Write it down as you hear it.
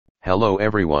Hello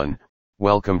everyone,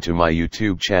 welcome to my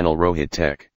YouTube channel ROHIT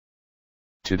Tech.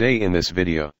 Today in this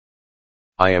video,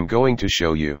 I am going to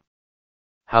show you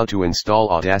how to install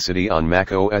Audacity on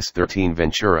macOS 13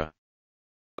 Ventura.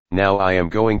 Now I am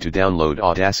going to download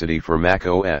Audacity for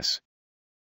macOS.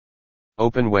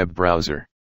 Open web browser.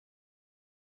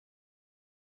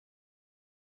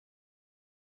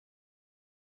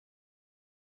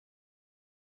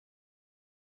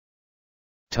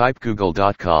 Type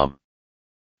google.com.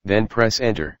 Then press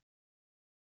enter.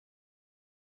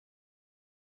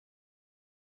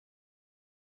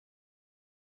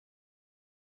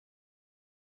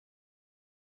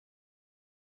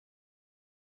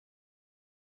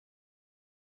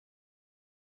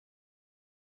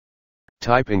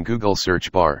 Type in Google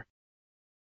search bar.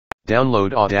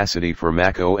 Download Audacity for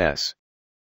macOS.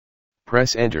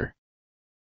 Press enter.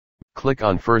 Click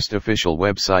on first official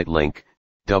website link,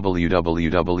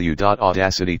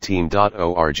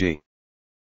 www.audacityteam.org.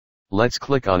 Let's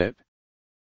click on it.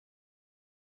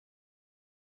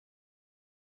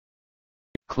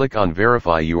 Click on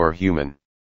Verify you are human.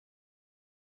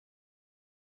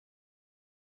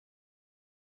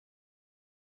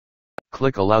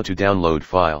 Click Allow to download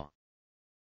file.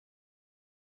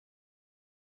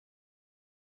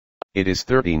 It is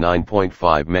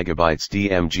 39.5 megabytes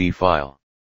DMG file.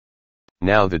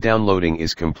 Now the downloading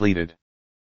is completed.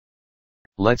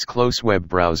 Let's close web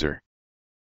browser.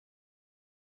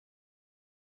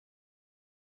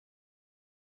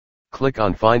 Click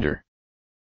on Finder.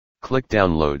 Click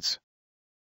Downloads.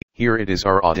 Here it is,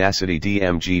 our Audacity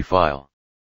DMG file.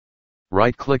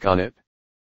 Right-click on it.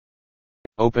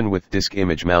 Open with Disk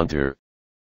Image Mounter.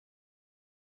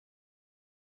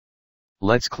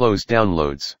 Let's close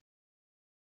Downloads.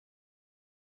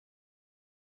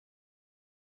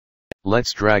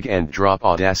 Let's drag and drop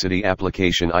Audacity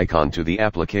application icon to the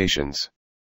applications.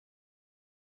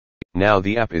 Now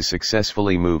the app is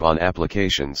successfully moved on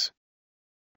applications.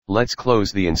 Let's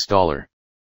close the installer.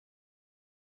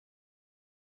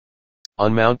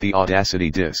 Unmount the Audacity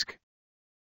disk.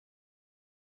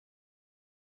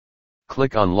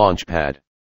 Click on Launchpad.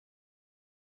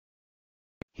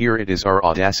 Here it is, our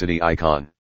Audacity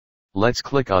icon. Let's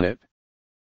click on it.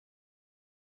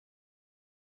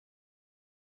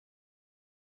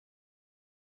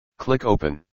 Click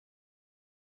Open.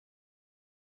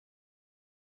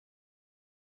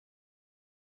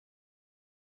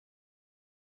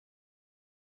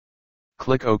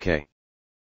 Click OK.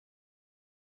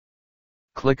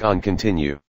 Click on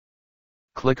Continue.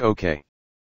 Click OK.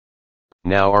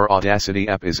 Now our Audacity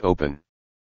app is open.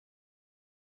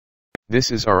 This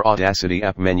is our Audacity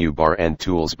app menu bar and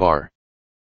tools bar.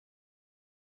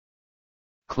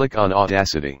 Click on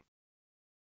Audacity.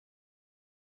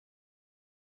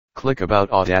 Click About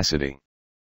Audacity.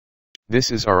 This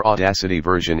is our Audacity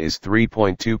version is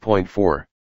 3.2.4.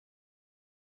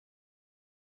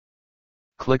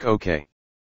 Click OK.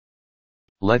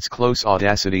 Let's close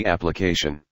Audacity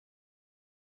application.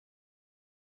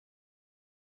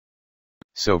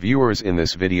 So viewers, in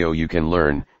this video you can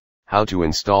learn how to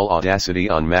install Audacity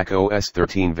on macOS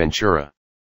 13 Ventura.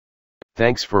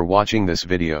 Thanks for watching this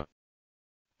video.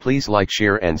 Please like,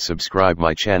 share and subscribe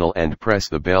my channel and press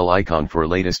the bell icon for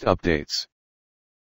latest updates.